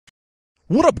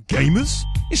What up, gamers?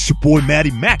 It's your boy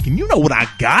Matty Mac, and you know what I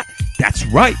got? That's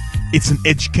right, it's an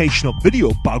educational video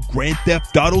about Grand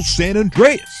Theft Auto San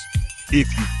Andreas. If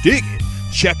you dig it,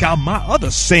 check out my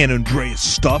other San Andreas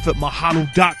stuff at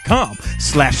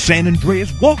mahalo.com/San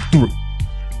Andreas Walkthrough.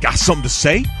 Got something to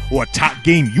say or a top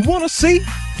game you want to see?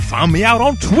 Find me out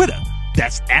on Twitter.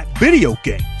 That's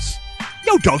 @VideoGames.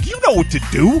 Yo, dog, you know what to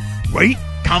do. Rate,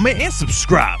 comment, and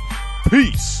subscribe.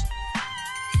 Peace.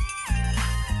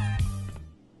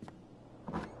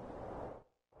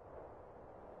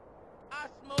 I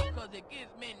smoke cause it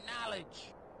gives me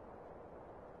knowledge.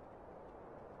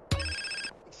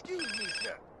 Excuse me,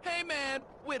 sir. Hey, man,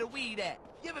 where the weed at?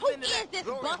 You ever Who been to is that this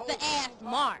glory buster-ass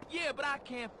Mark? Yeah, but I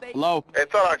can't fake Hello? Hey,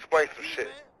 thought I'd explain some shit.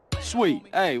 Sweet.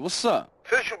 Hey, what's up?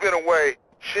 Since you've been away,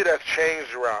 shit has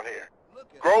changed around here.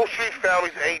 Grove Street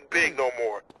families ain't big no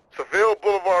more. Seville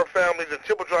Boulevard families and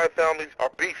Temple Drive families are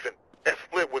beefing and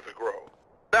split with the Grove.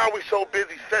 Now we so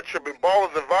busy, set tripping,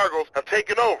 ballers and Vargos have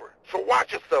taken over. So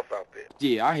watch yourself out there.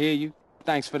 Yeah, I hear you.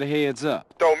 Thanks for the heads up.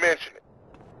 Don't mention it.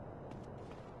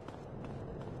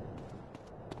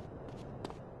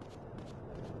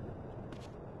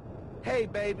 Hey,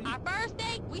 baby. Our first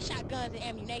date, we shot guns and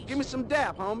ammunition. Give me some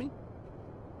dap, homie.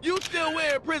 You still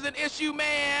wear a prison issue,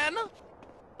 man?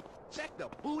 Check the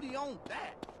booty on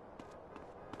that.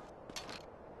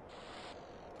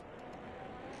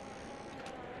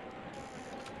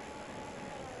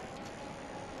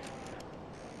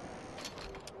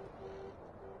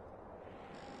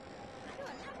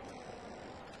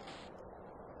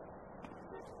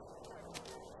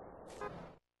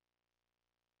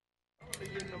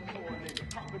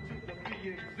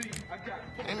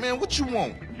 Hey man, what you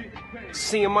want?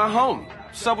 Seeing my homie.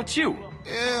 What's up with you?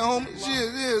 Yeah, homie.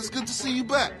 Yeah, it's good to see you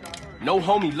back. No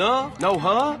homie love? No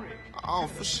hug? Oh,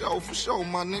 for sure,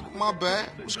 my nigga. My bad.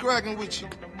 What's cracking with you?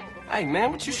 Hey,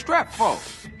 man, what you strapped for?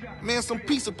 Man, some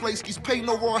pizza place keeps paying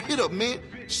over our hit up, man.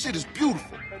 Shit is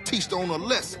beautiful. Teach the owner a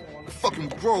lesson. The fucking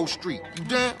Grove Street. You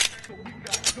down?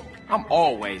 I'm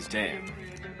always down.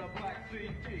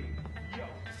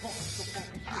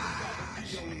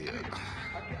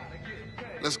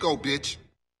 Let's go, bitch.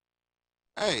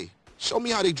 Hey, show me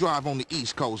how they drive on the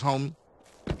East Coast, homie.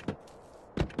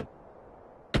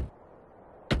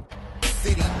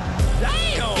 City.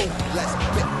 Damn!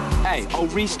 Hey,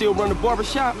 O'Ree still run the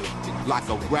barbershop? Like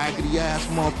a raggedy-ass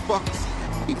motherfucker.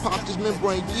 He popped his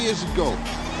membrane years ago.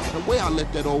 The way I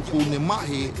let that old fool in my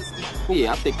head.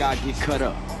 Yeah, I think I'd get cut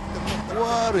up.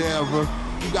 Whatever.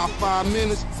 You got 5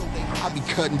 minutes? I'll be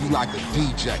cutting you like a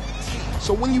DJ.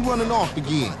 So when you running off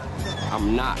again?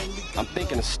 I'm not. I'm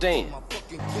thinking of staying.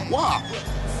 Why?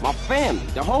 My family,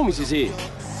 the homies is here.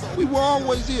 We were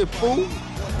always here, fool.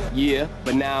 Yeah,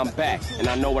 but now I'm back, and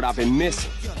I know what I've been missing.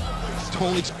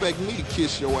 Don't expect me to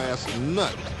kiss your ass or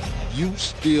nothing. You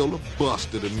still a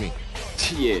buster to me.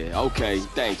 Yeah, okay.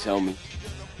 Thanks, homie.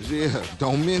 Yeah,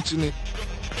 don't mention it.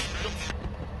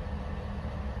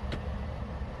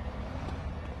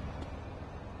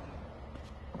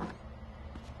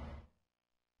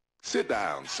 Sit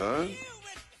down, son.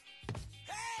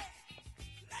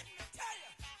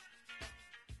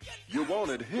 You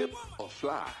wanted hip or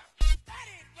fly?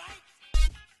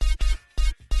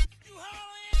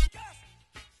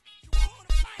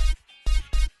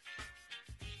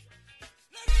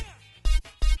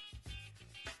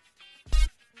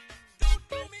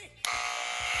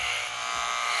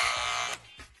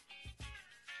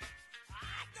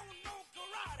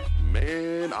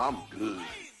 Man, I'm good.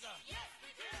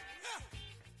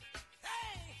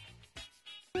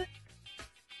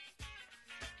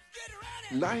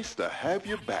 Nice to have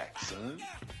you back, son.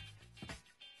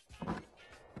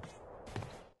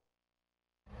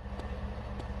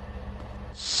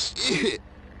 Shit.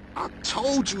 I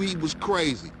told you he was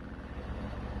crazy.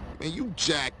 Man, you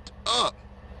jacked up.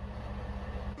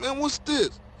 Man, what's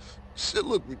this? Shit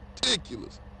look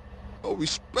ridiculous. No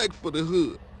respect for the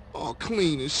hood. All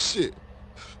clean as shit.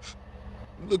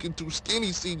 Looking too skinny,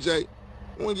 CJ. I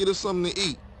want to get us something to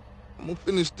eat. I'm gonna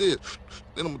finish this,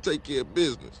 then I'm gonna take care of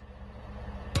business.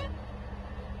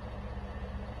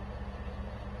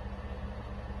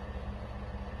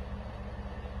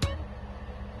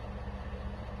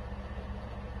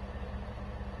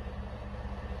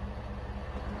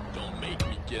 Don't make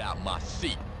me get out my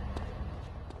seat.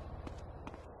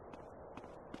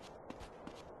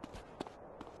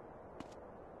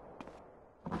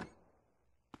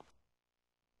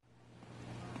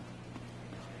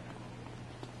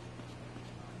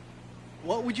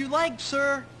 What would you like,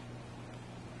 sir?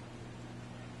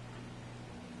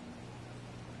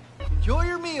 Enjoy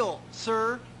your meal,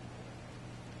 sir.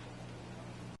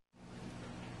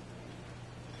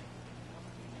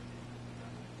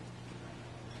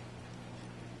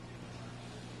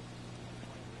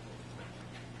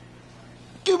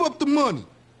 Give up the money.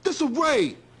 This a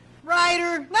raid.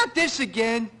 Ryder, not this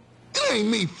again. It ain't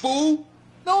me, fool.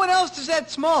 No one else is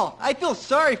that small. I feel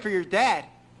sorry for your dad.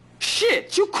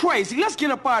 Shit, you crazy. Let's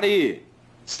get up out of here.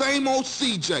 Same old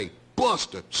CJ.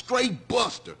 Buster. Straight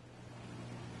Buster.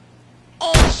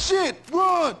 Oh, shit!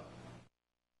 Run!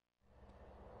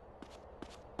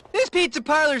 This pizza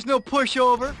parlor's no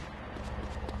pushover.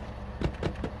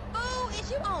 Oh, is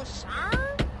you on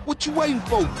Sherm? What you waiting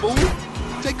for, fool?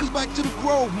 Take us back to the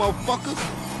Grove, motherfucker.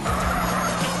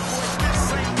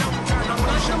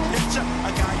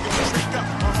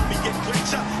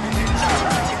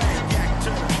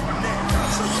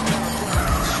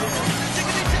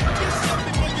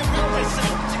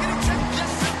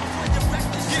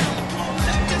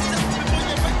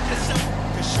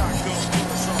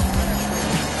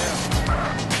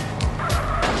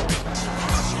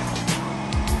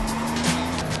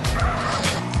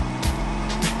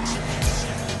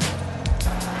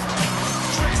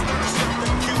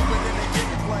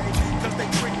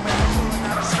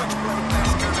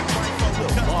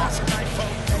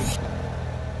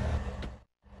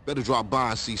 Better drop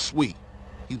by and see Sweet.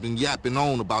 He's been yapping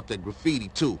on about that graffiti,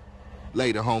 too.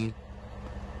 Later, homie.